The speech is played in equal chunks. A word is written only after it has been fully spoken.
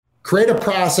create a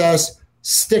process,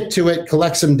 stick to it,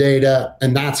 collect some data,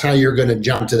 and that's how you're going to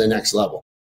jump to the next level.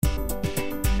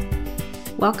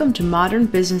 Welcome to Modern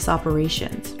Business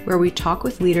Operations, where we talk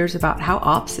with leaders about how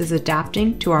ops is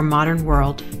adapting to our modern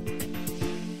world.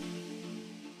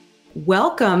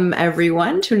 Welcome,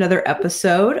 everyone, to another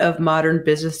episode of Modern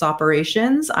Business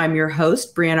Operations. I'm your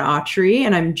host, Brianna Autry,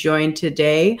 and I'm joined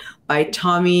today by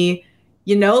Tommy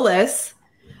Yanolis.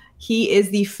 He is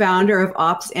the founder of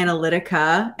Ops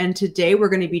Analytica, and today we're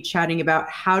going to be chatting about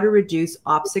how to reduce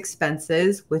ops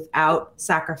expenses without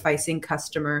sacrificing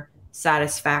customer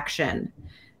satisfaction.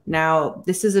 Now,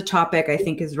 this is a topic I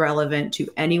think is relevant to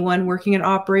anyone working in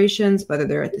operations, whether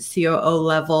they're at the COO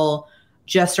level,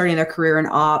 just starting their career in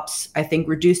ops. I think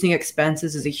reducing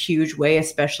expenses is a huge way,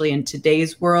 especially in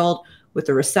today's world with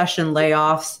the recession,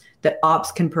 layoffs, that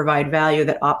ops can provide value,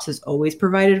 that ops has always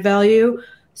provided value.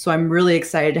 So I'm really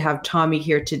excited to have Tommy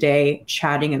here today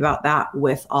chatting about that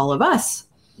with all of us.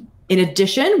 In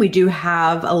addition, we do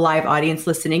have a live audience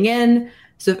listening in.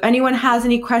 So if anyone has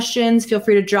any questions, feel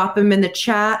free to drop them in the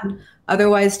chat.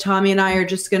 Otherwise, Tommy and I are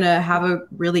just going to have a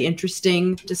really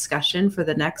interesting discussion for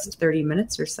the next 30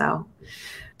 minutes or so.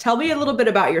 Tell me a little bit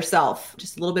about yourself,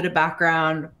 just a little bit of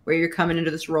background, where you're coming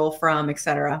into this role from, et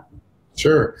cetera.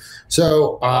 Sure.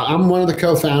 So I'm one of the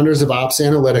co-founders of Ops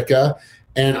Analytica,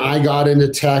 and I got into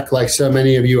tech like so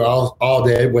many of you all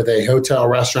did, with a hotel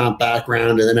restaurant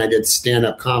background, and then I did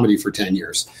stand-up comedy for 10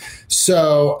 years.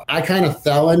 So I kind of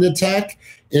fell into tech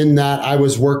in that I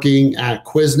was working at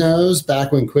Quiznos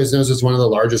back when Quiznos was one of the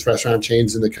largest restaurant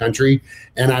chains in the country.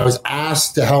 And I was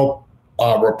asked to help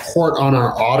report on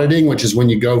our auditing, which is when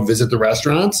you go visit the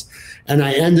restaurants. And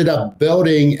I ended up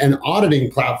building an auditing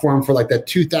platform for like the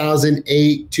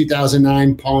 2008,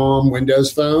 2009 Palm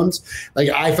Windows phones. Like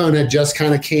iPhone had just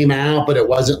kind of came out, but it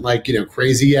wasn't like,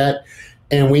 crazy yet.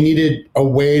 And we needed a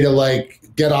way to like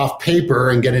get off paper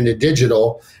and get into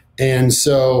digital. And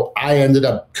so I ended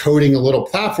up coding a little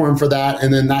platform for that.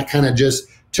 And then that kind of just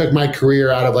took my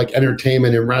career out of like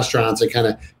entertainment and restaurants and kind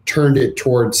of turned it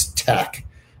towards tech.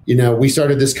 We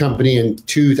started this company in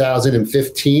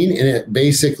 2015, and it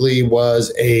basically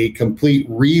was a complete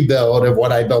rebuild of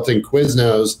what I built in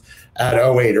Quiznos at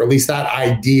 2008, or at least that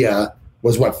idea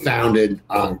was what founded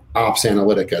Ops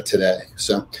Analytica today.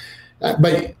 So,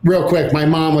 but real quick, my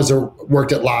mom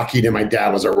worked at Lockheed and my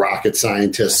dad was a rocket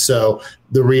scientist. So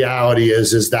the reality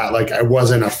is that like I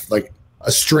wasn't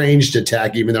a strange to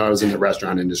tech, even though I was in the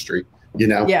restaurant industry.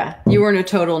 Yeah, you weren't a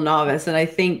total novice. And I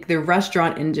think the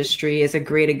restaurant industry is a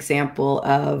great example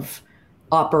of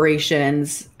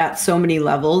operations at so many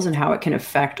levels and how it can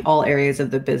affect all areas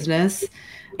of the business.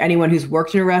 Anyone who's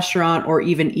worked in a restaurant or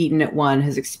even eaten at one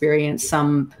has experienced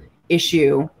some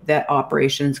issue that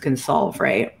operations can solve,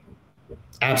 right?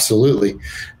 Absolutely.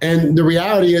 And the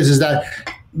reality is that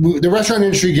the restaurant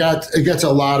industry gets a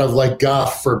lot of like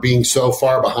guff for being so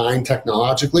far behind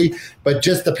technologically, but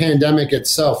just the pandemic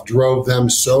itself drove them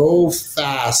so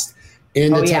fast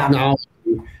into technology.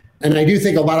 And I do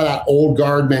think a lot of that old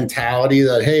guard mentality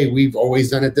that, hey, we've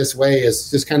always done it this way is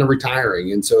just kind of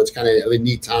retiring. And so it's kind of a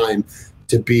neat time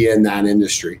to be in that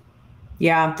industry.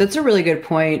 Yeah, that's a really good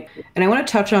point. And I want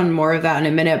to touch on more of that in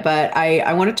a minute, but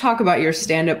I want to talk about your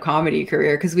stand-up comedy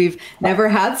career because we've never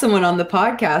had someone on the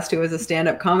podcast who was a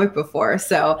stand-up comic before.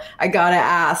 So I got to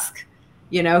ask,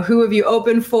 who have you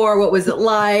opened for? What was it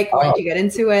like? Why did you get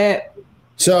into it?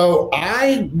 So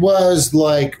I was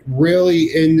like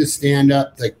really into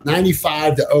stand-up like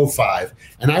 95 to 05.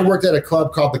 And I worked at a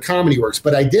club called the Comedy Works,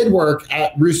 but I did work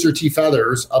at Rooster T.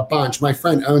 Feathers a bunch. My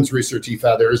friend owns Rooster T.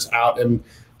 Feathers out in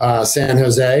San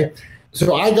Jose.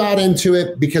 So I got into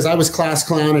it because I was class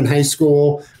clown in high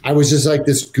school. I was just like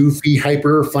this goofy,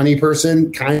 hyper funny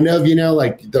person, kind of,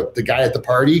 like the guy at the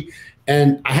party.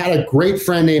 And I had a great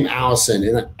friend named Allison,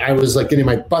 and I was like getting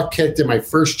my butt kicked at my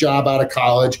first job out of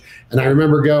college. And I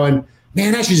remember going,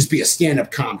 man, I should just be a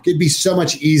stand-up comic. It'd be so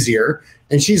much easier.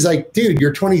 And she's like, dude,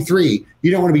 you're 23.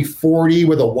 You don't want to be 40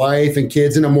 with a wife and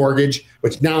kids and a mortgage,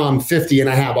 which now I'm 50 and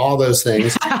I have all those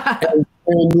things.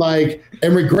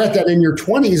 and regret that in your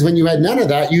 20s when you had none of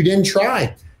that, you didn't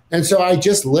try. And so I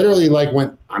just literally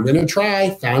went, I'm going to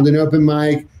try, found an open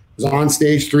mic, was on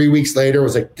stage 3 weeks later,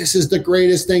 was like, this is the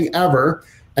greatest thing ever.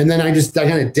 And then I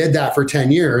kind of did that for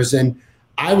 10 years. And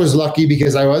I was lucky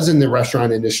because I was in the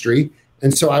restaurant industry.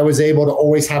 And so I was able to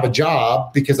always have a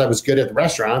job because I was good at the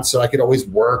restaurant. So I could always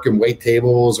work and wait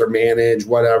tables or manage,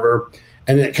 whatever.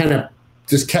 And it kind of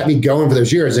just kept me going for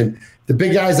those years. And the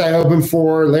big guys I opened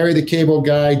for, Larry the Cable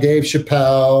Guy, Dave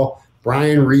Chappelle,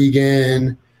 Brian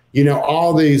Regan,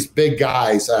 all these big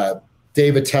guys,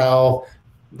 Dave Attell,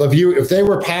 if they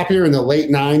were popular in the late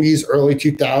 90s, early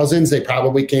 2000s, they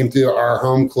probably came through our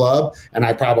home club, and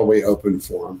I probably opened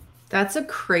for them. That's a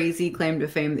crazy claim to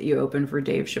fame that you opened for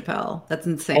Dave Chappelle. That's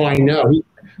insane. Oh, I know.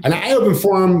 And I opened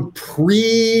for him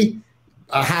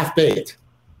Half Baked.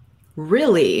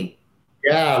 Really?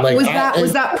 Yeah. Like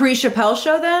was that pre-Chappelle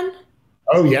show then?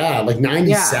 Oh yeah, like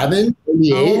 97,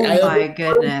 98. Oh my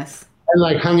goodness. And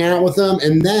like hung out with them.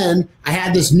 And then I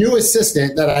had this new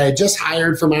assistant that I had just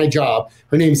hired for my job.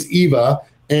 Her name's Eva.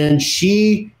 And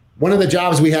one of the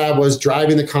jobs we had was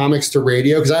driving the comics to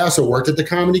radio, because I also worked at the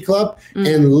comedy club.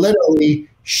 And literally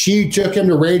she took him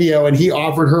to radio, and he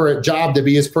offered her a job to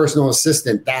be his personal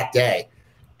assistant that day.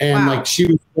 And like she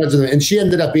was president, and she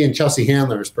ended up being Chelsea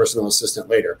Handler's personal assistant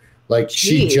later. Like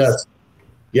she just,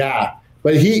 yeah.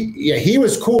 But he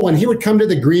was cool when he would come to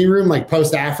the green room, like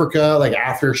post Africa, like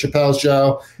after Chappelle's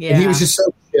show. Yeah. And he was just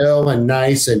so chill and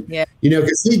nice. And,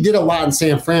 because he did a lot in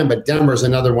San Fran, but Denver's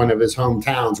another one of his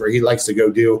hometowns where he likes to go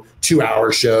do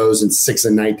 2-hour shows and 6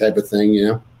 a night type of thing,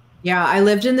 Yeah, I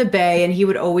lived in the Bay, and he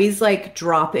would always like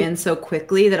drop in so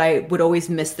quickly that I would always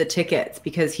miss the tickets,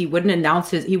 because he wouldn't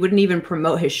he wouldn't even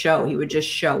promote his show. He would just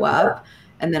show up.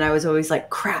 And then I was always like,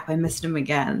 crap, I missed him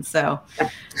again. So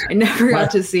I never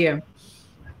got to see him.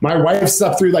 My wife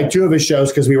slept through like 2 of his shows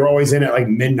because we were always in at like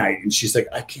midnight, and she's like,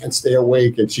 I can't stay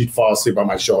awake, and she'd fall asleep on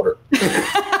my shoulder.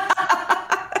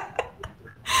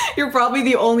 You're probably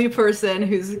the only person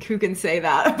who can say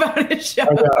that about his show.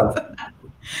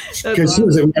 Because she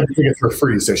was we had to take it for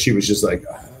free, so she was just like.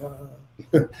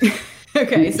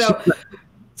 Okay,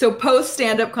 so post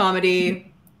stand-up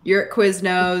you're at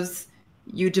Quiznos,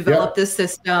 you develop this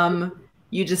system.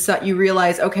 You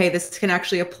realize, okay, this can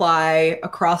actually apply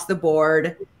across the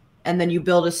board, and then you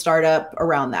build a startup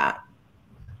around that.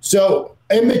 So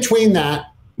in between that,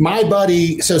 my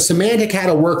buddy, so Symantec had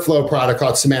a workflow product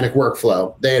called Semantic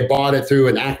Workflow. They had bought it through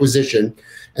an acquisition.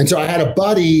 And so I had a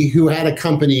buddy who had a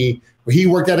company, he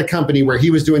worked at a company where he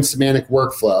was doing Semantic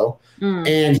Workflow.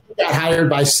 And he got hired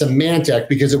by Symantec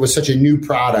because it was such a new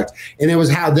product. And it was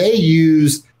how they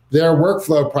used their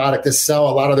workflow product to sell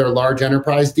a lot of their large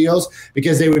enterprise deals,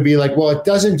 because they would be like, well, it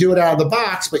doesn't do it out of the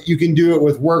box, but you can do it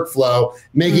with workflow,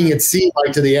 making it seem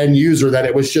like to the end user that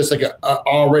it was just like a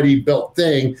already built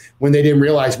thing, when they didn't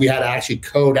realize we had to actually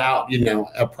code out,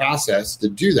 a process to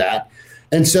do that.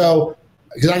 And so,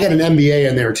 because I got an MBA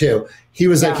in there too, he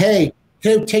was like, hey,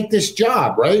 take this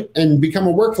job, right? And become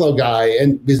a workflow guy.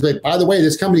 And he's like, by the way,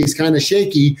 this company is kind of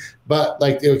shaky, but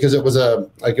like, because it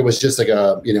was just like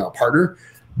a partner.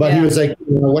 But he was like,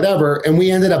 whatever. And we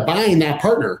ended up buying that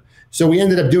partner. So we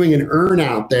ended up doing an earn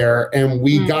out there, and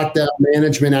we got the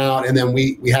management out, and then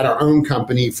we had our own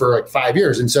company for like 5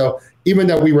 years. And so even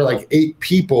though we were like 8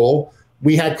 people,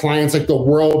 we had clients like the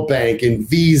World Bank and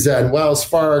Visa and Wells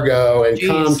Fargo and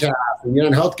Comcast and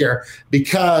United Healthcare,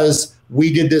 because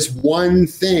we did this one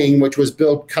thing, which was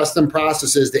build custom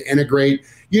processes to integrate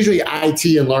usually IT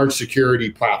and large security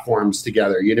platforms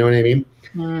together. You know what I mean?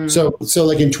 So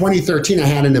like in 2013, I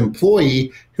had an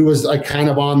employee who was like kind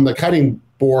of on the cutting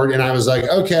board, and I was like,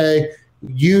 okay,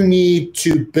 you need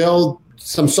to build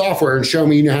some software and show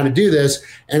me you know how to do this.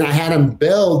 And I had him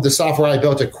build the software I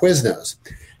built at Quiznos,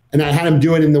 and I had him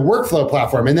do it in the workflow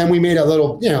platform. And then we made a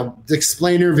little,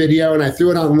 explainer video, and I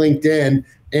threw it on LinkedIn,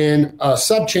 and a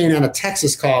subchain out of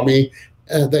Texas called me,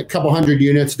 the couple hundred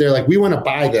units. They're like, we want to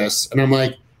buy this. And I'm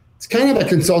like, it's kind of a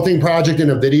consulting project in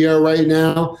a video right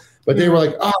now. But they were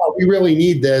like, oh, we really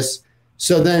need this.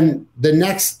 So then the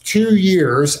next 2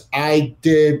 years, I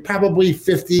did probably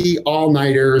 50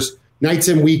 all-nighters, nights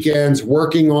and weekends,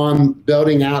 working on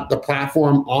building out the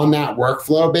platform on that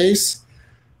workflow base.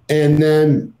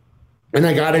 And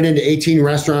I got it into 18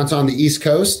 restaurants on the East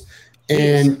Coast.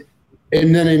 And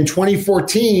then in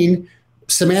 2014,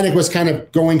 Symantec was kind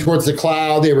of going towards the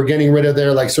cloud. They were getting rid of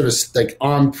their like sort of like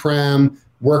on-prem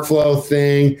workflow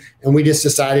thing. And we just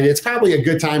decided it's probably a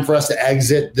good time for us to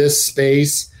exit this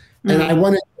space. And I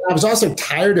was also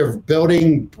tired of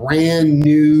building brand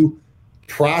new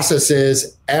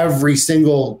processes every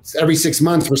 6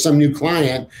 months for some new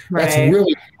client. Right. That's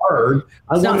really hard.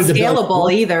 It's not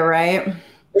scalable either, right?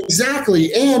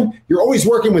 Exactly. And you're always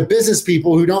working with business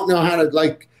people who don't know how to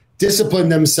like discipline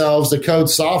themselves to code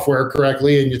software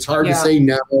correctly, and it's hard to say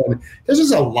no. And there's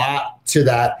just a lot to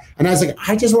that. And I was like,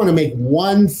 I just want to make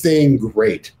one thing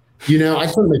great. I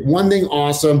just want to make one thing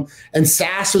awesome. And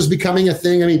SaaS was becoming a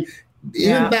thing. I mean,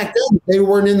 even back then, they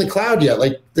weren't in the cloud yet.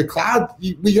 Like the cloud,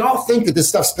 we all think that this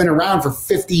stuff's been around for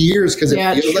 50 years because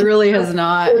it truly has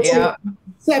not. Like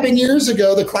 7 years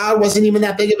ago, the cloud wasn't even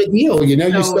that big of a deal. You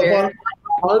still bought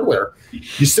hardware.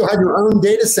 You still had your own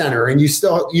data center, and you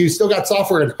still got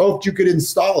software and hoped you could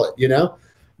install it,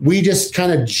 we just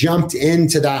kind of jumped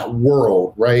into that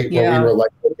world, right? Yeah. Where we were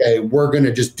like, okay, we're going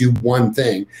to just do one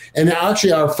thing. And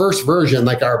actually our first version,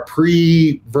 like our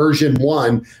pre-version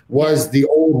 1 was the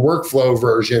old workflow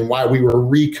version, while we were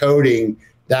recoding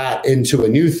that into a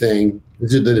new thing,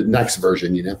 to the next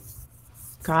version,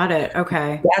 Got it.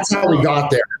 Okay. That's how we got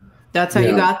there. That's how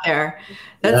you got there.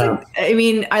 I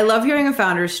mean, I love hearing a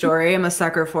founder's story. I'm a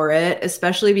sucker for it,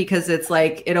 especially because it's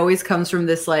like, it always comes from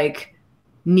this like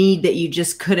need that you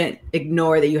just couldn't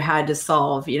ignore, that you had to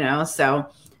solve, So,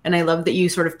 and I love that you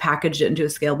sort of packaged it into a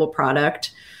scalable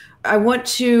product. I want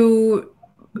to,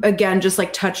 again, just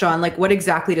like touch on like, what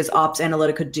exactly does Ops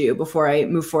Analytica do before I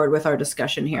move forward with our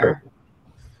discussion here?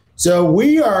 So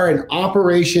we are an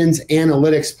operations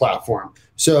analytics platform.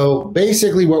 So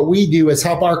basically what we do is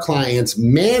help our clients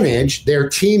manage their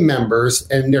team members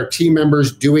and their team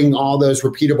members doing all those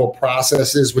repeatable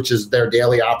processes, which is their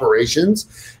daily operations.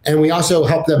 And we also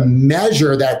help them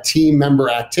measure that team member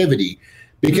activity,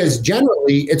 because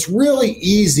generally it's really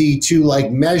easy to like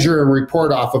measure and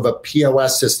report off of a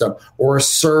POS system or a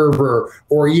server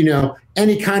or,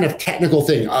 any kind of technical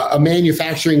thing,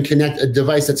 a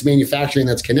device that's manufacturing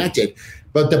that's connected.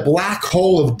 But the black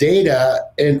hole of data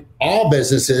in all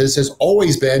businesses has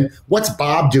always been, what's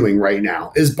Bob doing right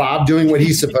now? Is Bob doing what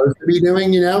he's supposed to be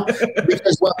doing,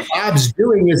 Because what Bob's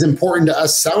doing is important to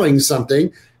us selling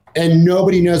something, and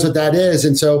nobody knows what that is.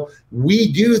 And so we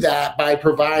do that by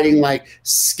providing like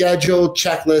scheduled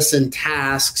checklists and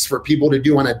tasks for people to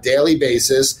do on a daily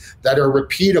basis that are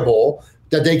repeatable,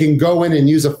 that they can go in and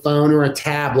use a phone or a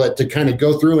tablet to kind of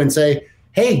go through and say,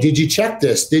 hey, did you check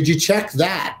this? Did you check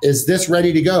that? Is this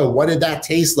ready to go? What did that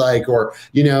taste like? Or,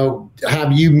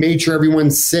 have you made sure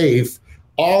everyone's safe?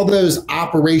 All those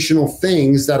operational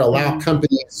things that allow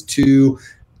companies to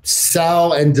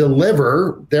sell and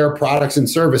deliver their products and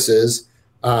services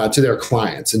to their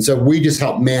clients. And so we just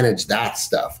help manage that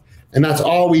stuff. And that's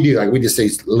all we do. Like we just stay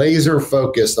laser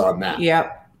focused on that.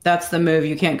 Yep. That's the move.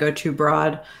 You can't go too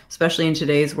broad, especially in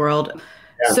today's world.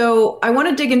 Yeah. So I want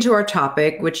to dig into our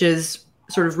topic, which is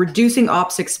sort of reducing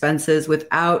ops expenses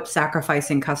without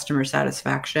sacrificing customer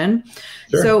satisfaction.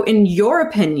 Sure. So in your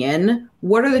opinion,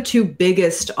 what are the two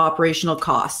biggest operational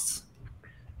costs?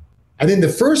 I think the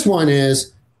first one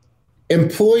is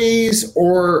employees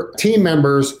or team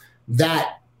members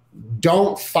that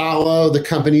don't follow the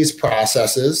company's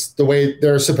processes the way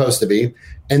they're supposed to be.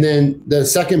 And then the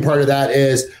second part of that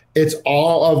is it's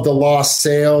all of the lost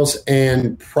sales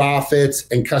and profits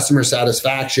and customer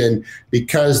satisfaction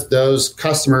because those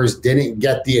customers didn't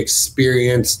get the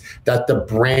experience that the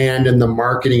brand and the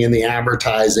marketing and the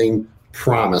advertising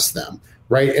promised them,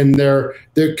 right? And they're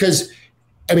because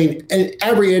in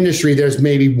every industry, there's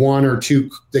maybe one or two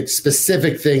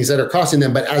specific things that are costing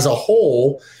them, but as a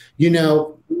whole,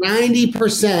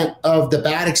 90% of the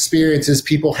bad experiences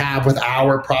people have with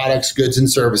our products, goods,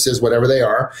 and services, whatever they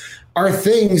are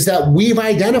things that we've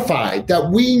identified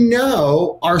that we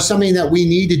know are something that we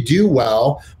need to do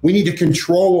well. We need to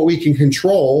control what we can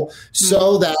control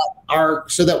so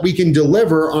that we can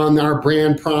deliver on our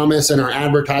brand promise and our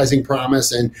advertising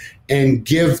promise and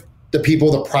give the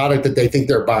people the product that they think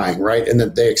they're buying, right? And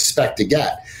that they expect to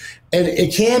get. And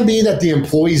it can be that the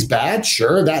employee's bad.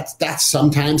 Sure, that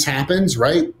sometimes happens,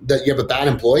 right? That you have a bad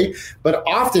employee. But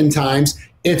oftentimes,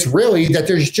 it's really that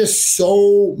there's just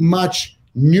so much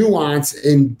nuance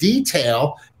and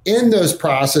detail in those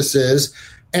processes,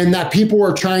 and that people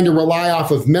are trying to rely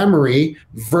off of memory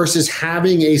versus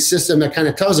having a system that kind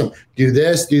of tells them, do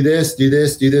this, do this, do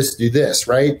this, do this, do this,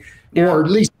 right? Yeah. Or at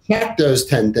least check those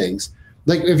 10 things.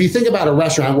 Like if you think about a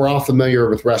restaurant, we're all familiar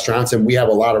with restaurants and we have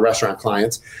a lot of restaurant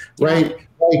clients, right?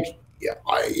 Yeah.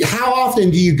 Like how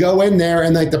often do you go in there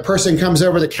and like the person comes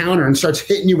over the counter and starts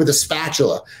hitting you with a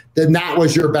spatula? Then that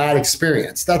was your bad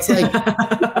experience. That's like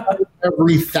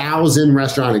every 1,000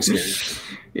 restaurant experience.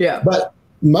 Yeah. But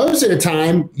most of the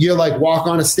time you like walk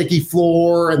on a sticky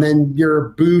floor and then your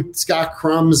boots got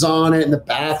crumbs on it and the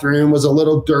bathroom was a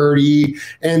little dirty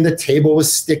and the table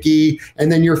was sticky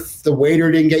and then the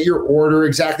waiter didn't get your order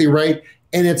exactly right.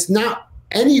 And it's not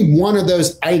any one of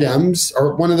those items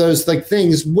or one of those like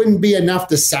things wouldn't be enough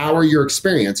to sour your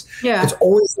experience. Yeah. It's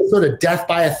always sort of death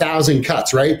by 1,000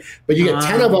 cuts, right? But you get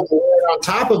 10 of them on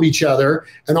top of each other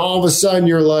and all of a sudden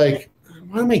you're like,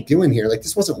 what am I doing here? Like,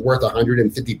 this wasn't worth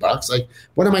 $150. Like,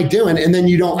 what am I doing? And then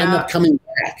you don't end up coming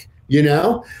back,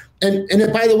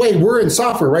 And by the way, we're in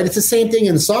software, right? It's the same thing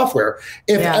in software.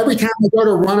 If every time you go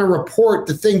to run a report,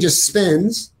 the thing just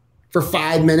spins for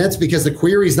 5 minutes because the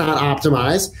query is not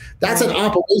optimized, that's an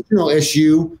operational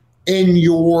issue in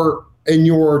your in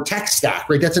your tech stack,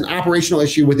 right? That's an operational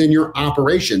issue within your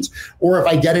operations. Or if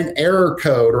I get an error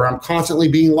code, or I'm constantly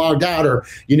being logged out, or,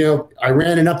 I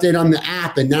ran an update on the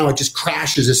app and now it just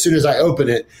crashes as soon as I open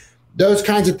it. Those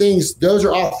kinds of things, those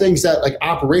are all things that, like,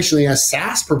 operationally as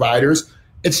SaaS providers,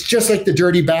 it's just like the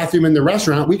dirty bathroom in the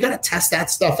restaurant. We got to test that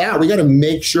stuff out. We got to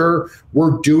make sure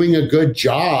we're doing a good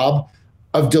job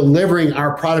of delivering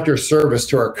our product or service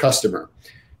to our customer.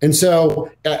 And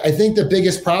so I think the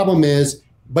biggest problem is,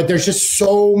 but there's just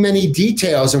so many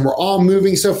details and we're all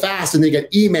moving so fast, and they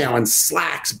get email and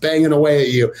Slacks banging away at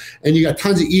you, and you got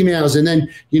tons of emails, and then,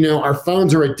 our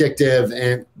phones are addictive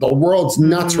and the world's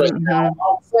nuts right now.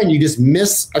 All of a sudden you just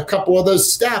miss a couple of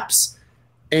those steps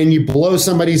and you blow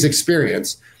somebody's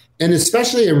experience. And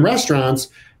especially in restaurants,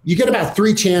 you get about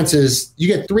 3 chances. You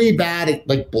get 3 bad,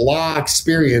 like, blah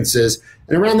experiences.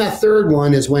 And around that third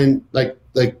one is when, like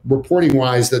reporting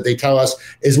wise, that they tell us,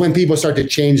 is when people start to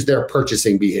change their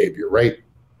purchasing behavior, right?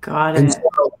 Got it.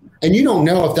 And you don't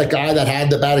know if that guy that had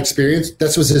the bad experience,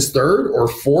 this was his third or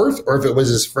fourth, or if it was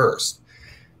his first.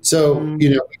 So, we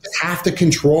just have to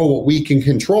control what we can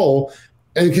control.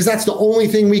 And because that's the only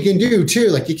thing we can do too.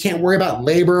 Like, you can't worry about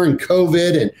labor and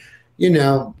COVID and,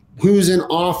 who's in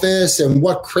office and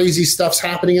what crazy stuff's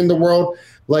happening in the world.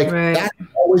 Like, that's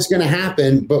always going to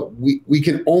happen, but we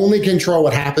can only control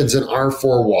what happens in our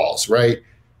 4 walls, right?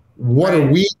 What are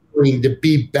we doing to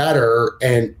be better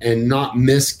and not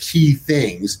miss key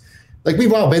things? Like,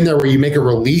 we've all been there where you make a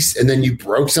release and then you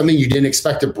broke something you didn't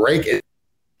expect to break.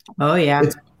 Oh yeah.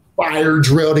 It's fire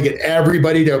drill to get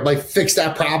everybody to, like, fix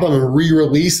that problem and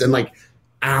re-release in, like,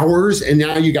 hours. And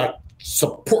now you got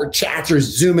support chats are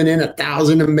zooming in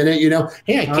 1,000 a minute,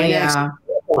 hey, I can't access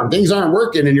things aren't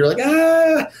working. And you're like,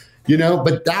 but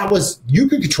you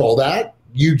could control that.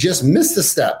 You just missed a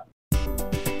step.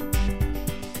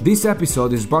 This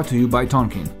episode is brought to you by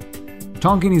Tonkean.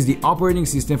 Tonkean is the operating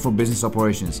system for business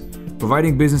operations,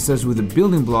 providing businesses with the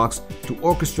building blocks to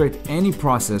orchestrate any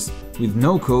process with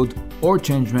no code or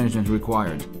change management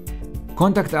required.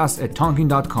 Contact us at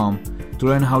tonkean.com to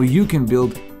learn how you can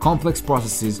build complex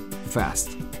processes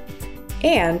fast.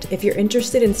 And if you're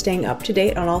interested in staying up to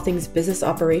date on all things business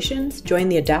operations, join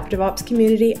the Adaptive Ops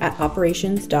community at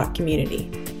operations.community.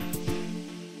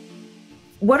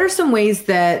 What are some ways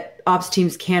that ops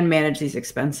teams can manage these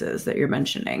expenses that you're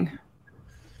mentioning?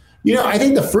 I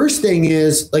think the first thing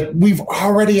is, like, we've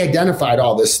already identified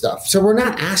all this stuff. So we're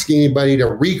not asking anybody to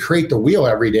recreate the wheel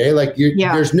every day. Like,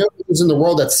 there's no business in the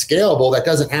world that's scalable that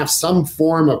doesn't have some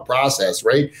form of process,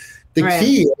 right? The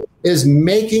key is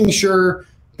making sure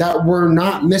that we're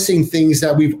not missing things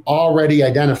that we've already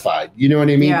identified. You know what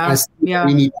I mean?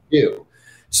 We need to do.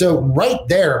 So right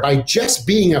there, by just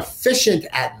being efficient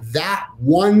at that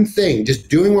one thing, just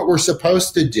doing what we're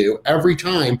supposed to do every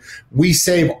time, we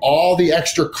save all the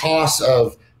extra costs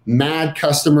of mad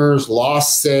customers,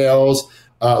 lost sales,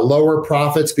 lower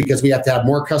profits because we have to have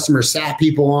more customer sat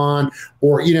people on,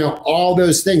 or, all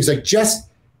those things. Like, just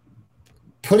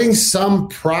putting some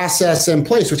process in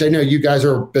place, which I know you guys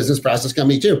are a business process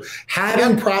company too,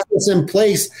 having process in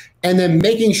place and then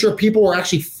making sure people are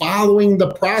actually following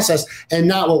the process and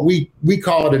not what we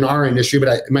call it in our industry, but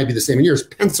it might be the same in yours,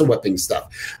 pencil whipping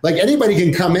stuff. Like, anybody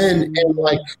can come in and,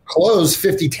 like, close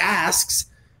 50 tasks,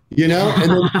 and then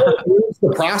move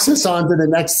the process on to the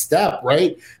next step,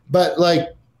 right? But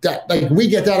we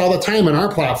get that all the time in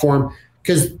our platform.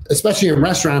 Because especially in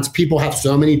restaurants, people have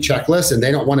so many checklists and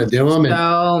they don't want to do them.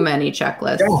 So many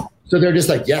checklists. Yeah. So they're just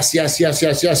like, yes.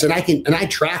 And I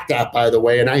track that, by the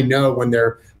way. And I know when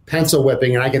they're pencil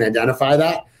whipping, and I can identify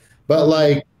that. But,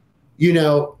 like,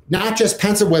 not just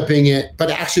pencil whipping it, but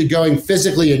actually going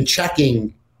physically and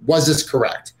checking, was this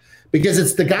correct? Because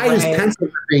it's the guy who's pencil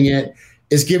whipping it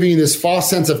is giving you this false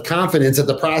sense of confidence that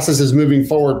the process is moving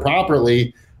forward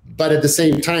properly. But at the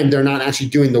same time, they're not actually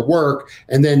doing the work.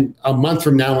 And then a month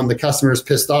from now, when the customer is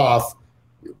pissed off,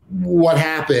 what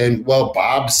happened? Well,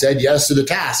 Bob said yes to the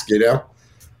task,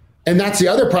 And that's the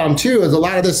other problem too, is a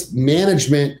lot of this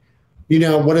management,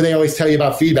 what do they always tell you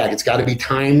about feedback? It's got to be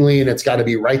timely and it's got to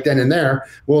be right then and there.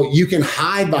 Well, you can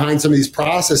hide behind some of these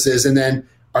processes. And then,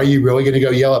 are you really going to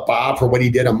go yell at Bob for what he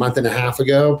did a month and a half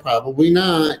ago? Probably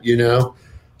not, So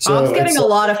Bob's getting a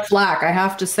lot of flack, I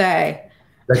have to say.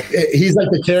 He's like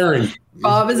the Karen.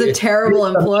 Bob is a terrible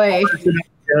employee.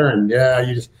 Karen,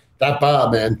 that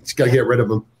Bob, man, just got to get rid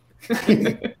of him.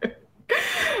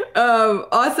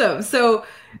 Awesome. So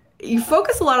you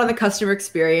focus a lot on the customer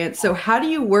experience. So how do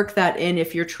you work that in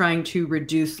if you're trying to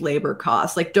reduce labor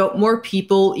costs? Like, don't more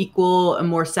people equal a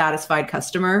more satisfied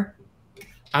customer?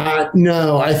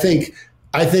 No, I think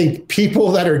I think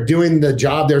people that are doing the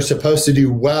job they're supposed to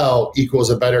do well equals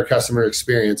a better customer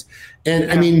experience.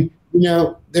 And I mean,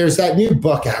 there's that new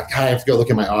book out. I have to go look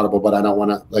at my Audible, but I don't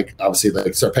want to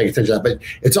obviously start paying attention to that. But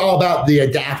it's all about the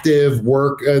adaptive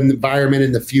work environment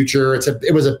in the future.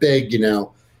 It was a big,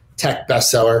 tech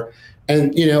bestseller.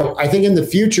 And, I think in the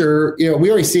future, we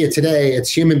already see it today. It's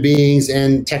human beings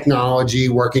and technology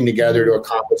working together to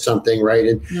accomplish something, right?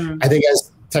 And I think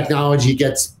as technology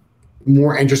gets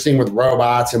more interesting with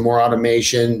robots and more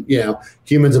automation,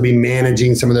 humans will be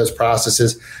managing some of those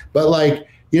processes. But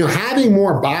having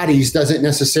more bodies doesn't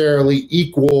necessarily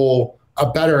equal a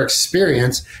better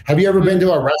experience. Have you ever been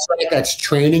to a restaurant that's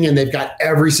training and they've got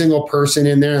every single person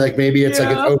in there? Like maybe it's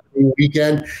like an opening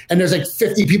weekend and there's like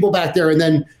 50 people back there, and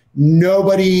then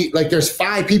nobody, there's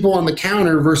 5 people on the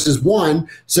counter versus 1.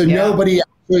 So nobody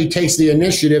actually takes the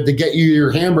initiative to get you your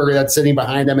hamburger that's sitting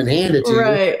behind them and hand it to you.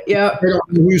 Right. Yeah. They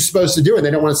don't know who's supposed to do it.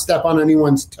 They don't want to step on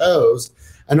anyone's toes.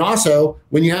 And also,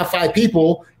 when you have 5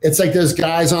 people, it's like those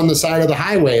guys on the side of the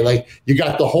highway. Like you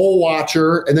got the whole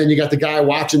watcher, and then you got the guy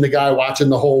watching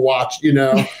the whole watch.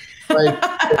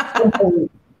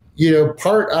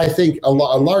 I think a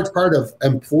large part of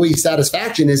employee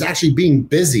satisfaction is actually being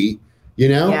busy.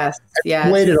 Yes.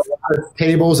 I've waited a lot of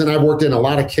tables, and I've worked in a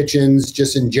lot of kitchens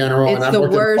just in general. It's the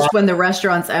worst when the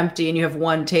restaurant's empty and you have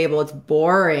 1 table. It's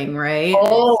boring, right?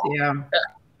 Oh, yeah.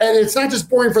 And it's not just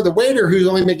boring for the waiter who's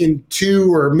only making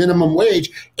 2 or minimum wage.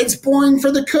 It's boring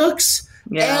for the cooks.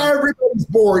 Yeah. Everybody's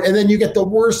bored. And then you get the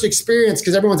worst experience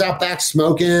because everyone's out back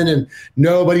smoking and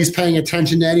nobody's paying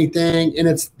attention to anything. And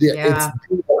it's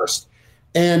the worst.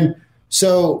 And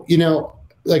so,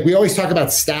 we always talk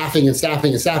about staffing.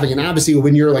 And obviously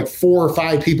when you're 4 or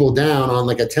 5 people down on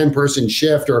a 10-person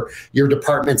shift, or your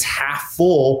department's half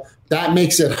full, that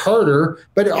makes it harder.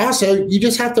 But also you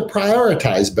just have to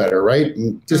prioritize better, right?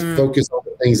 And just focus on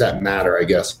the things that matter, I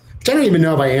guess. Which I don't even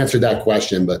know if I answered that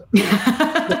question, but we'll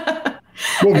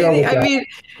go with that. I mean,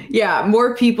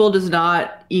 more people does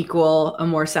not equal a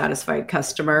more satisfied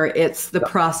customer. It's the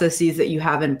processes that you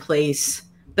have in place.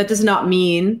 That does not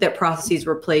mean that processes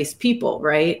replace people,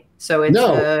 right? So it's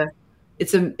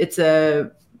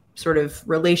a sort of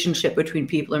relationship between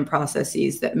people and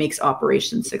processes that makes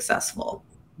operations successful.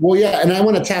 Well, yeah, and I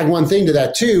want to tag one thing to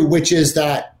that too, which is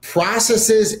that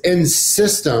processes and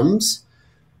systems,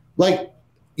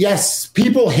 yes,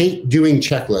 people hate doing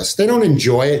checklists. They don't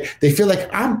enjoy it. They feel like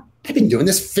I've been doing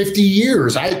this 50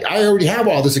 years. I already have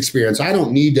all this experience. I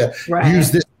don't need to use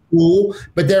this tool.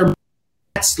 But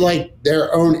that's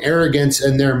their own arrogance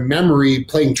and their memory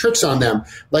playing tricks on them.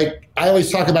 I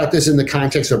always talk about this in the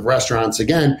context of restaurants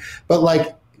again,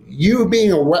 but you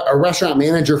being a restaurant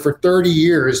manager for 30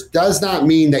 years does not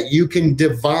mean that you can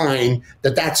divine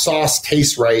that sauce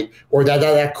tastes right or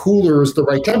that cooler is the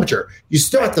right temperature. You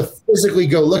still have to physically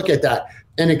go look at that.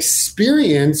 And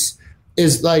experience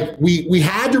is we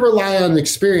had to rely on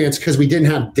experience because we didn't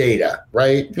have data,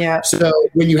 right? Yeah. So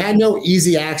when you had no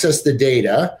easy access to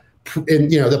data in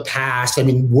the past,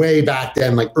 way back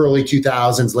then, early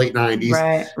 2000s, late 90s,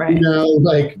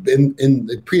 right. In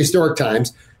the prehistoric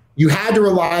times, you had to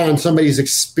rely on somebody's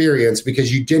experience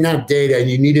because you didn't have data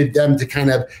and you needed them to kind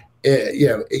of,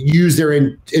 use their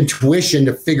intuition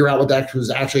to figure out what was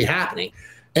actually happening.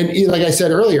 And like I said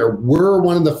earlier, we're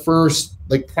one of the first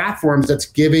platforms that's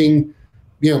giving,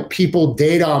 people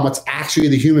data on what's actually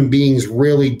the human beings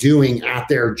really doing at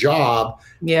their job.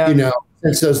 Yeah.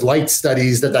 Since those light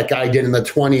studies that guy did in the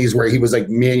 20s where he was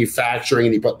manufacturing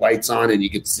and he put lights on and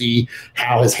you could see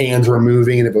how his hands were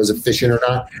moving and if it was efficient or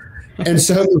not. And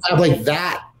so you have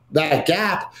that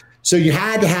gap. So you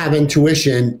had to have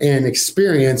intuition and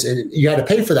experience, and you had to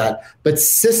pay for that. But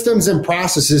systems and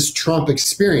processes trump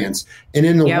experience. And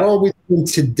in the world we live in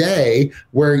today,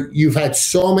 where you've had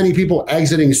so many people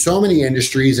exiting so many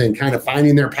industries and kind of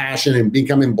finding their passion and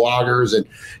becoming bloggers and,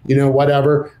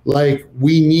 whatever,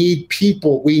 we need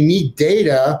people, we need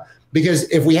data, because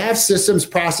if we have systems,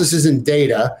 processes, and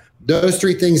data, those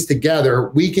 3 things together,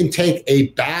 we can take a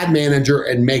bad manager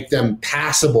and make them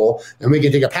passable, and we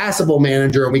can take a passable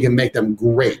manager and we can make them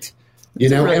great.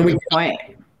 And we can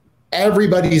make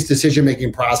everybody's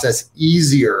decision-making process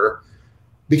easier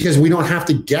because we don't have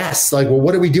to guess.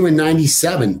 What did we do in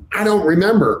 97? I don't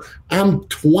remember. I'm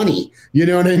 20. You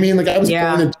know what I mean? I was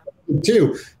born in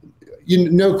 22.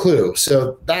 No clue.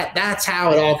 So that's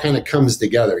how it all kind of comes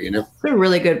together. That's a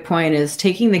really good point, is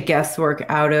taking the guesswork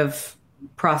out of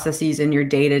processes in your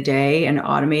day-to-day and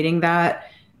automating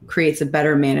that creates a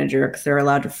better manager because they're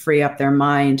allowed to free up their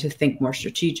mind to think more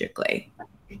strategically.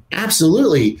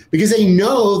 Absolutely. Because they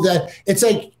know that it's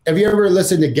have you ever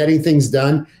listened to Getting Things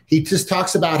Done? He just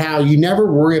talks about how you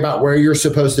never worry about where you're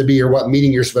supposed to be or what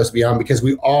meeting you're supposed to be on, because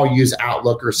we all use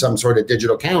Outlook or some sort of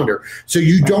digital calendar. So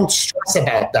you don't stress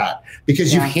about that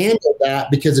because you handle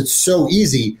that because it's so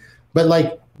easy. But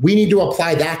like, we need to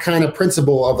apply that kind of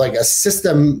principle of like a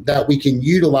system that we can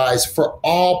utilize for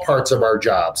all parts of our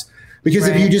jobs. Because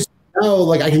if you just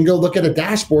like, I can go look at a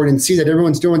dashboard and see that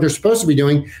everyone's doing what they're supposed to be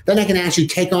doing, then I can actually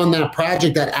take on that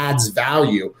project that adds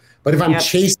value. But if I'm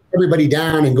chasing everybody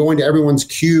down and going to everyone's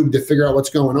cube to figure out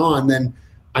what's going on, then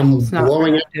I'm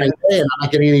blowing up my day and I'm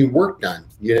not getting any work done,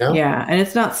 you know? Yeah, and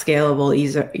it's not scalable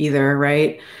either,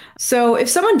 right? So if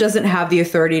someone doesn't have the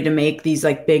authority to make these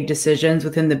like big decisions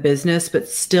within the business, but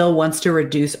still wants to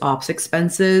reduce ops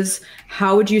expenses,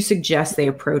 how would you suggest they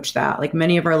approach that? Like,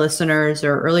 many of our listeners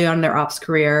are early on in their ops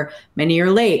career, many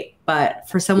are late, but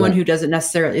for someone who doesn't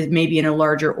necessarily, maybe in a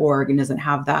larger org and doesn't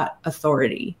have that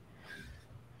authority.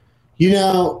 You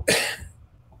know,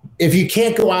 if you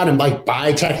can't go out and like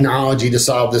buy technology to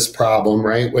solve this problem,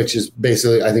 right, which is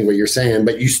basically, I think, what you're saying,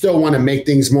 but you still want to make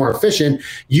things more efficient,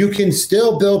 you can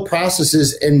still build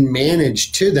processes and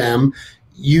manage to them.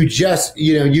 You just,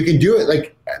 you can do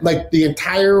it like the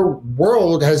entire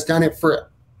world has done it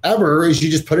forever, is you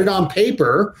just put it on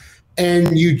paper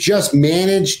and you just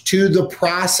manage to the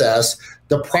process.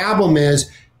 The problem is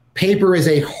paper is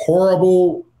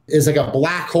is like a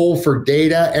black hole for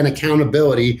data and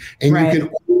accountability, and you can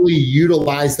only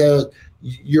utilize those.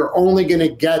 You're only going to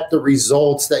get the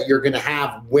results that you're going to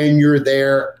have when you're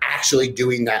there actually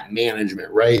doing that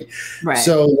management, right?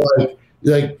 So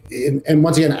and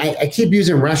once again, I keep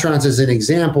using restaurants as an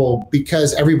example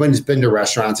because everybody's been to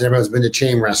restaurants and everyone's been to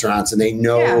chain restaurants and they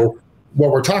know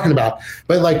what we're talking about.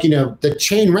 But the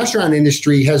chain restaurant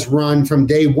industry has run from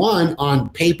day one on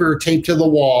paper taped to the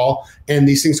wall and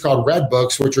these things called red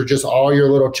books, which are just all your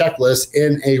little checklists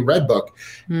in a red book.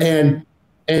 And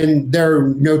they're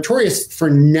notorious for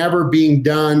never being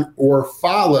done or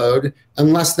followed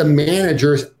unless the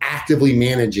manager is actively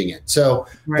managing it. So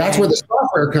that's where the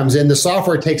software comes in. The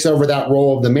software takes over that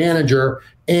role of the manager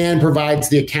and provides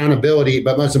the accountability,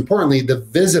 but most importantly, the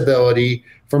visibility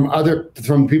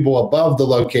from people above the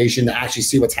location to actually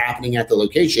see what's happening at the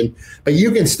location. But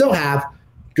you can still have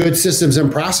good systems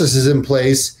and processes in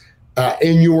place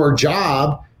in your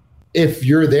job if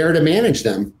you're there to manage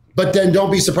them. But then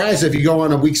don't be surprised if you go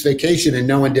on a week's vacation and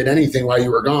no one did anything while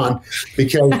you were gone,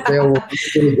 because they'll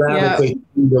gravitate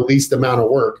to the least amount of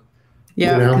work.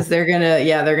 Yeah, because they're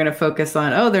gonna focus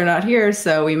on, they're not here,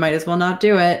 so we might as well not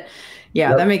do it.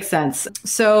 Yeah, that makes sense.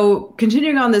 So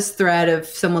continuing on this thread of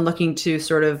someone looking to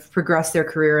sort of progress their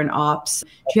career in ops,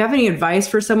 do you have any advice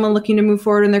for someone looking to move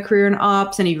forward in their career in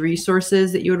ops? Any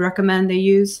resources that you would recommend they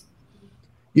use?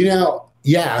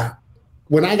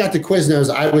 When I got to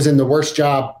Quiznos, I was in the worst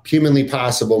job humanly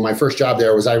possible. My first job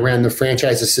there was I ran the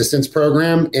franchise assistance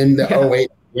program in the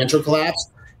 2008 financial collapse,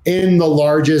 in the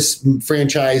largest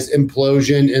franchise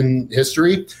implosion in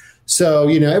history. So,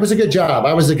 it was a good job.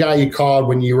 I was the guy you called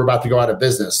when you were about to go out of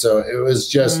business. So it was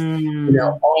just,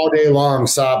 all day long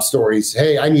sob stories.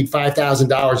 Hey, I need $5,000.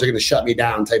 They're going to shut me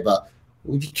down type of,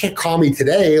 you can't call me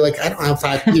today. Like, I don't have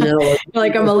five,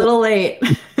 like I'm a little late.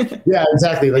 Yeah,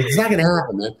 exactly. Like, it's not going to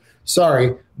happen, man.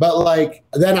 Sorry. But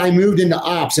then I moved into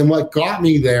ops, and what got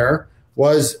me there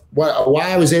was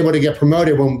why I was able to get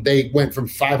promoted when they went from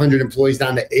 500 employees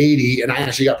down to 80. And I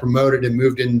actually got promoted and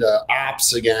moved into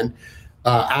ops again.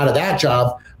 Out of that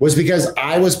job was because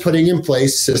I was putting in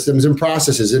place systems and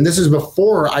processes. And this is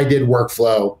before I did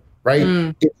workflow,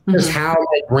 right? It's just how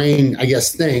my brain, I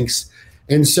guess, thinks.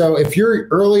 And so if you're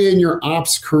early in your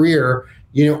ops career,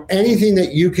 anything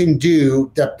that you can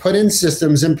do to put in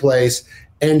systems in place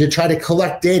and to try to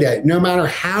collect data, no matter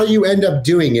how you end up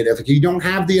doing it, if you don't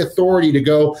have the authority to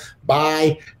go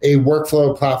buy a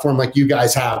workflow platform like you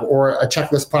guys have or a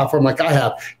checklist platform like I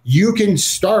have, you can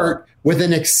start with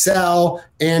an Excel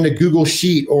and a Google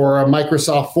Sheet or a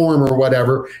Microsoft form or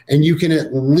whatever, and you can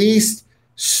at least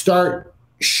start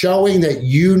showing that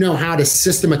you know how to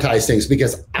systematize things,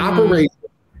 because operation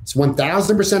is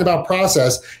 1,000% about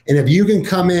process. And if you can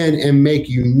come in and make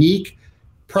unique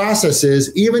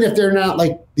processes, even if they're not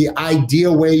like the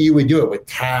ideal way you would do it, with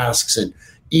tasks and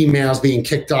emails being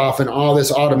kicked off and all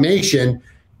this automation,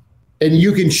 and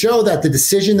you can show that the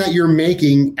decision that you're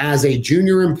making as a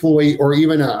junior employee or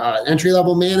even an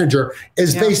entry-level manager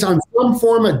is based on some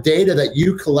form of data that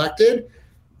you collected,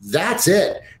 that's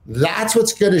it. That's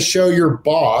what's going to show your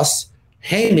boss,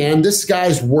 hey, man, this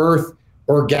guy's worth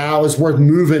or gal is worth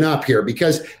moving up here,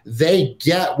 because they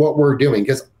get what we're doing.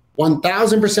 Because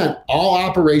 1,000% all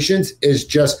operations is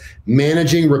just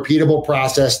managing repeatable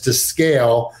process to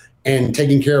scale and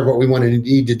taking care of what we wanted to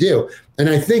need to do. And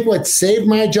I think what saved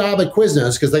my job at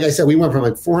Quiznos, because like I said, we went from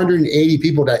like 480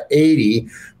 people to 80,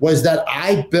 was that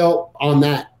I built on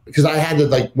that, because I had to,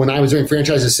 like, when I was doing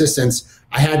franchise assistance,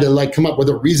 I had to like come up with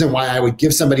a reason why I would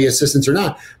give somebody assistance or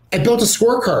not. I built a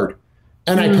scorecard.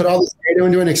 And I put all this data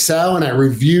into an Excel, and I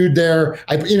reviewed and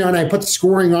I put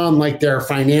scoring on like their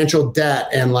financial debt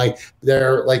and like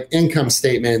their like income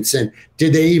statements, and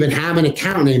did they even have an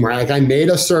account anymore? Like, I made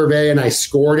a survey and I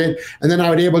scored it, and then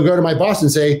I would be able to go to my boss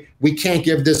and say, we can't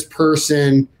give this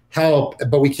person help,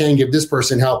 but we can give this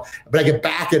person help. But I could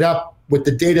back it up with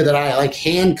the data that I like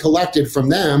hand collected from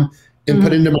them and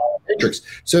put into my matrix.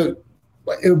 So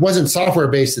it wasn't software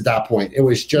based at that point. It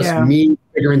was just me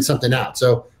figuring something out.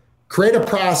 So create a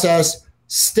process,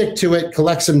 stick to it,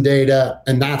 collect some data,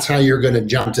 and that's how you're going to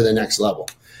jump to the next level.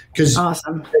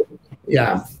 Awesome.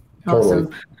 Yeah. Totally.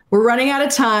 Awesome. We're running out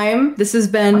of time. This has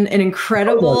been an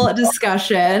incredible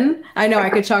discussion. I know I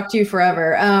could talk to you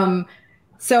forever.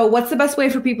 So what's the best way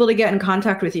for people to get in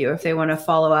contact with you if they want to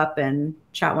follow up and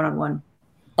chat one-on-one?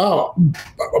 Oh,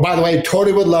 by the way,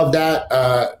 totally would love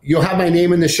that. You'll have my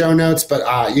name in the show notes,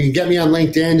 but you can get me on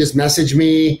LinkedIn. Just message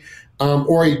me.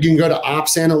 Or you can go to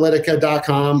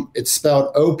opsanalytica.com. It's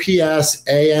spelled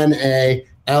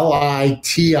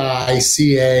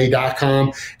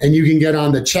OPSANALYTICA.com. And you can get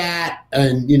on the chat,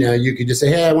 and, you can just say,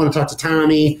 hey, I want to talk to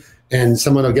Tommy, and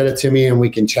someone will get it to me and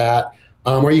we can chat.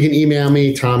 Or you can email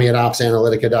me,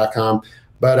 Tommy@opsanalytica.com.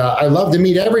 But I love to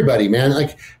meet everybody, man.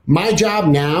 Like, my job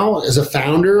now as a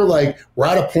founder, like, we're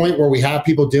at a point where we have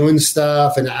people doing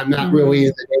stuff, and I'm not really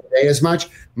in the day-to-day as much.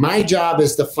 My job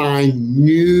is to find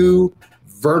new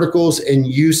verticals and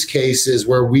use cases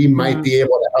where we might be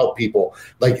able to help people.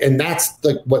 Like, and that's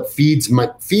like what feeds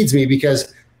me,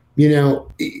 because,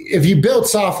 if you build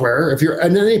software, if you're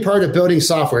in any part of building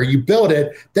software, you build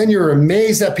it, then you're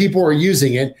amazed that people are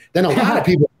using it. Then a lot of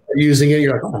people are using it.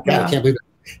 You're like, oh my God, I can't believe it.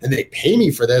 And they pay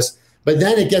me for this. But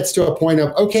then it gets to a point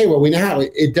of, okay, well, we know how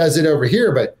it does it over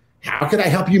here, but how could I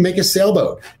help you make a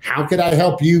sailboat? How could I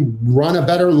help you run a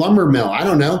better lumber mill? I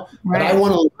don't know, but I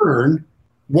want to learn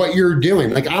what you're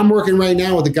doing. Like, I'm working right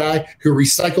now with a guy who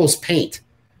recycles paint,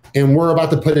 and we're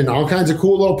about to put in all kinds of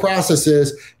cool little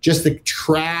processes just to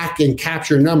track and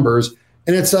capture numbers.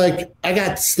 And it's like, I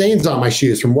got stains on my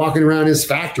shoes from walking around his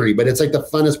factory, but it's like the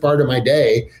funnest part of my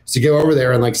day is to go over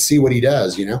there and like see what he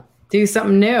does, Do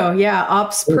something new. Yeah.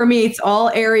 Ops permeates all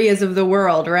areas of the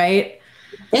world, right?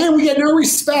 And we get no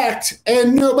respect,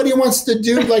 and nobody wants to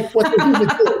do like what they need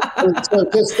to do. So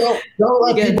just don't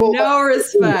let people. No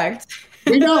respect.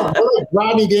 We don't. We're like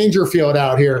Rodney Dangerfield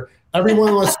out here.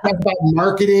 Everyone wants to talk about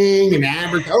marketing and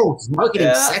advertising. Oh, it's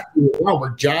marketing sexy. Wow, we're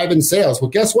driving sales. Well,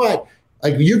 guess what?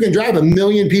 Like, you can drive 1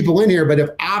 million people in here, but if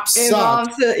ops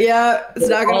sucks, it's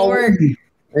not going to work.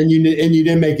 And you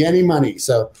didn't make any money.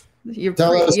 So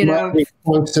tell us,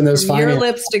 from your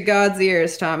lips to God's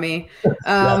ears, Tommy.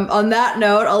 On that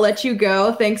note, I'll let you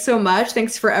go. Thanks so much.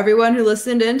 Thanks for everyone who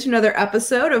listened in to another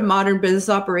episode of Modern Business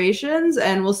Operations,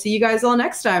 and we'll see you guys all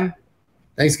next time.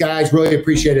 Thanks, guys. Really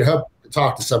appreciate it. Hope to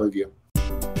talk to some of you.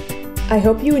 I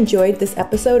hope you enjoyed this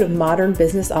episode of Modern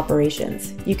Business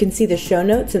Operations. You can see the show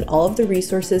notes and all of the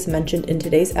resources mentioned in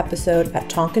today's episode at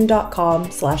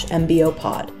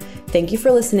tonkin.com/mbopod. Thank you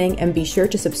for listening, and be sure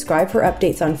to subscribe for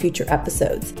updates on future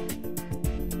episodes.